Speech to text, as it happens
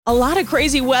A lot of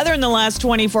crazy weather in the last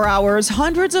 24 hours.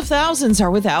 Hundreds of thousands are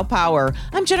without power.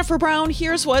 I'm Jennifer Brown.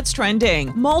 Here's what's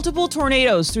trending. Multiple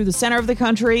tornadoes through the center of the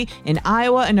country. In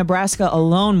Iowa and Nebraska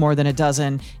alone, more than a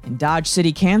dozen. In Dodge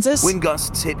City, Kansas, wind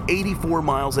gusts hit 84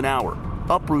 miles an hour,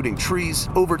 uprooting trees,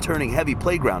 overturning heavy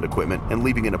playground equipment, and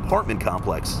leaving an apartment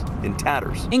complex in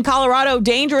tatters. In Colorado,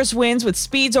 dangerous winds with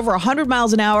speeds over 100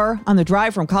 miles an hour on the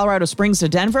drive from Colorado Springs to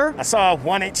Denver. I saw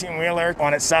one 18-wheeler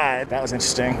on its side. That was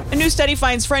interesting. A new study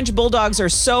finds French bulldogs are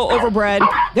so overbred,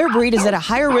 their breed is at a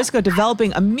higher risk of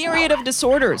developing a myriad of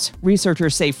disorders.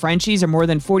 Researchers say Frenchies are more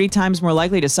than 40 times more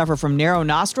likely to suffer from narrow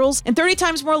nostrils and 30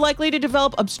 times more likely to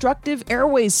develop obstructive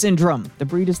airways syndrome. The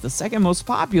breed is the second most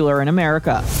popular in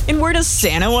America. And where does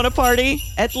Santa want to party?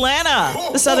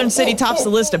 Atlanta! The southern city tops the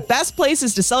list of best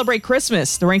places to celebrate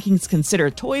Christmas. The rankings consider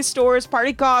toy stores,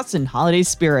 party costs, and holiday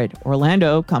spirit.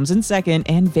 Orlando comes in second,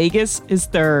 and Vegas is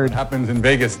third. What happens in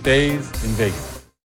Vegas stays in Vegas.